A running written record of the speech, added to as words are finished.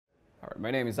All right,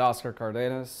 my name is Oscar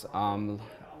Cardenas. I'm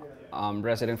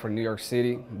resident from New York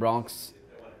City, Bronx.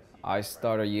 I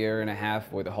started a year and a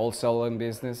half with a wholesaling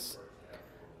business.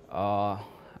 Uh,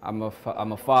 I'm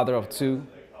a father of two.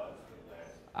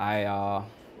 I, uh,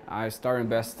 I started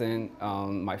investing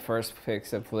my first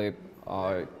fix and flip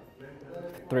 4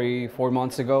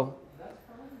 months ago.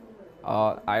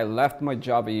 I left my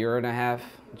job a year and a half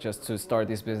just to start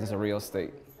this business of real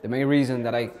estate. The main reason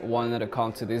that I wanted to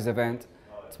come to this event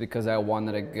is because I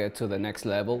wanted to get to the next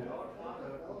level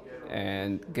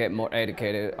and get more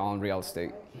educated on real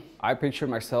estate. I picture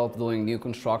myself doing new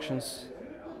constructions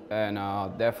and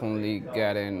definitely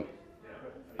getting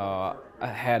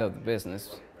ahead of the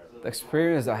business. The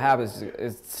experience I have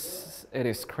it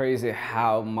is crazy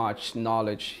how much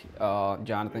knowledge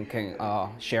Jonathan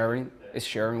can is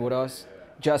sharing with us.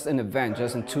 Just an event,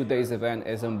 just in 2 days event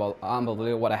is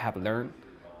unbelievable what I have learned,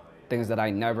 things that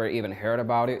I never even heard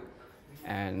about it.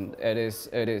 And it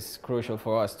is crucial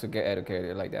for us to get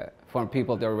educated like that from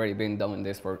people that already been doing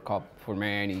this for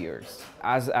many years.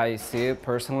 As I see it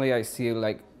personally, I see it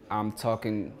like I'm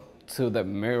talking to the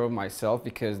mirror of myself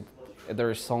because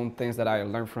there's some things that I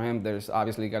learned from him. There's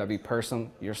obviously gotta be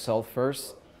yourself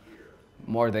first,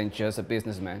 more than just a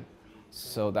businessman.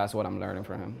 So that's what I'm learning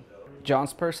from him.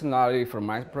 John's personality, from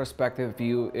my perspective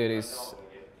view, it is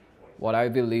what I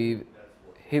believe.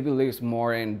 He believes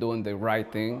more in doing the right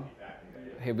thing.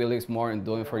 He believes more in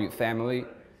doing for your family,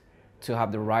 to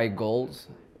have the right goals,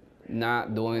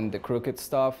 not doing the crooked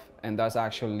stuff. And that's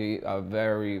actually a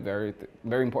very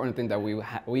important thing that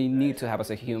we need to have as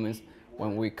a humans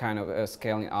when we kind of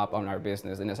scaling up on our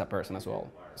business and as a person as well.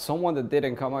 Someone that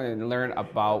didn't come out and learn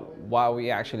about what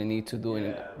we actually need to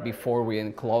do before we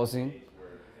end closing.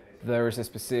 There is a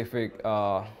specific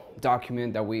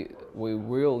document that we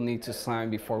will need to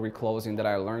sign before we closing that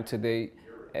I learned today.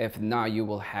 If not, you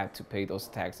will have to pay those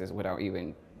taxes without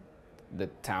even the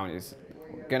town is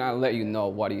gonna let you know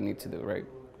what you need to do, right?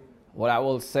 What I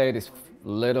will say is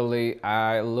literally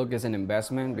I look as an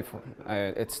investment before.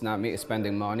 It's not me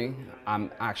spending money. I'm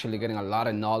actually getting a lot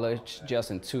of knowledge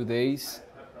just in 2 days.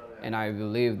 And I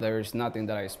believe there's nothing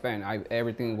that I spend.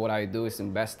 Everything what I do is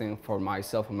investing for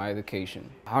myself and my education.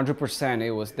 100%, it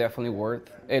was definitely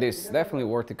worth. It is definitely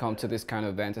worth to come to this kind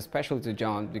of event, especially to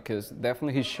John, because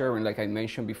definitely he's sharing, like I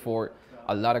mentioned before,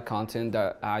 a lot of content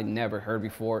that I never heard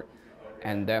before,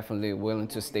 and definitely willing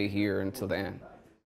to stay here until the end.